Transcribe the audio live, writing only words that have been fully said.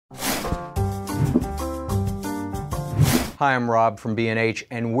Hi, I'm Rob from B&H,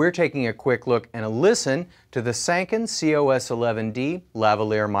 and we're taking a quick look and a listen to the Sanken COS-11D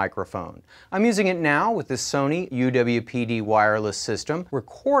lavalier microphone. I'm using it now with the Sony UWPD wireless system,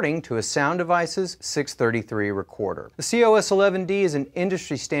 recording to a Sound Devices 633 recorder. The COS-11D is an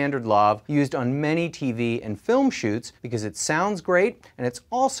industry standard lav used on many TV and film shoots because it sounds great and it's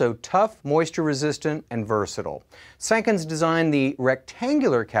also tough, moisture resistant, and versatile. Sanken's designed the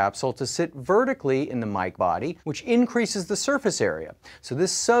rectangular capsule to sit vertically in the mic body, which increases the surface area. So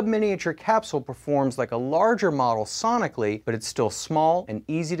this sub-miniature capsule performs like a larger model sonically, but it's still small and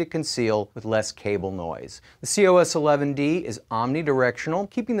easy to conceal with less cable noise. The COS-11D is omnidirectional,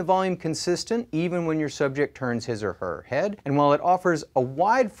 keeping the volume consistent even when your subject turns his or her head. And while it offers a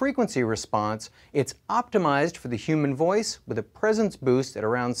wide frequency response, it's optimized for the human voice with a presence boost at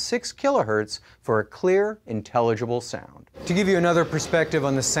around 6 kHz for a clear, intelligible sound. To give you another perspective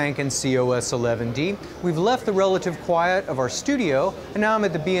on the Sanken COS-11D, we've left the relative quiet of our studio, and now I'm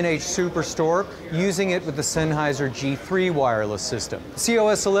at the B&H Superstore using it with the Sennheiser G3 wireless system. The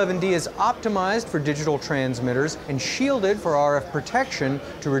COS-11D is optimized for digital transmitters and shielded for RF protection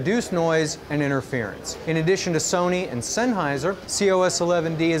to reduce noise and interference. In addition to Sony and Sennheiser,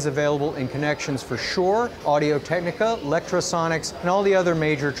 COS-11D is available in connections for Shure, Audio-Technica, Lectrosonics, and all the other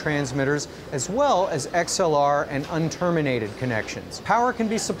major transmitters, as well as XLR and unterminated connections. Power can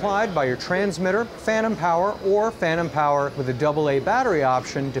be supplied by your transmitter, phantom power, or phantom power with a AA battery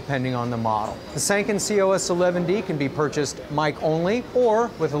option depending on the model. The Sanken COS-11D can be purchased mic only or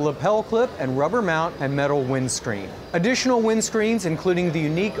with a lapel clip and rubber mount and metal windscreen. Additional windscreens, including the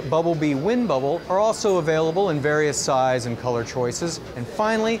unique Bumblebee wind bubble, are also available in various size and color choices. And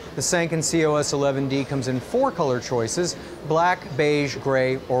finally, the Sanken COS-11D comes in 4 color choices: black, beige,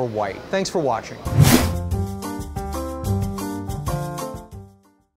 gray, or white. Thanks for watching.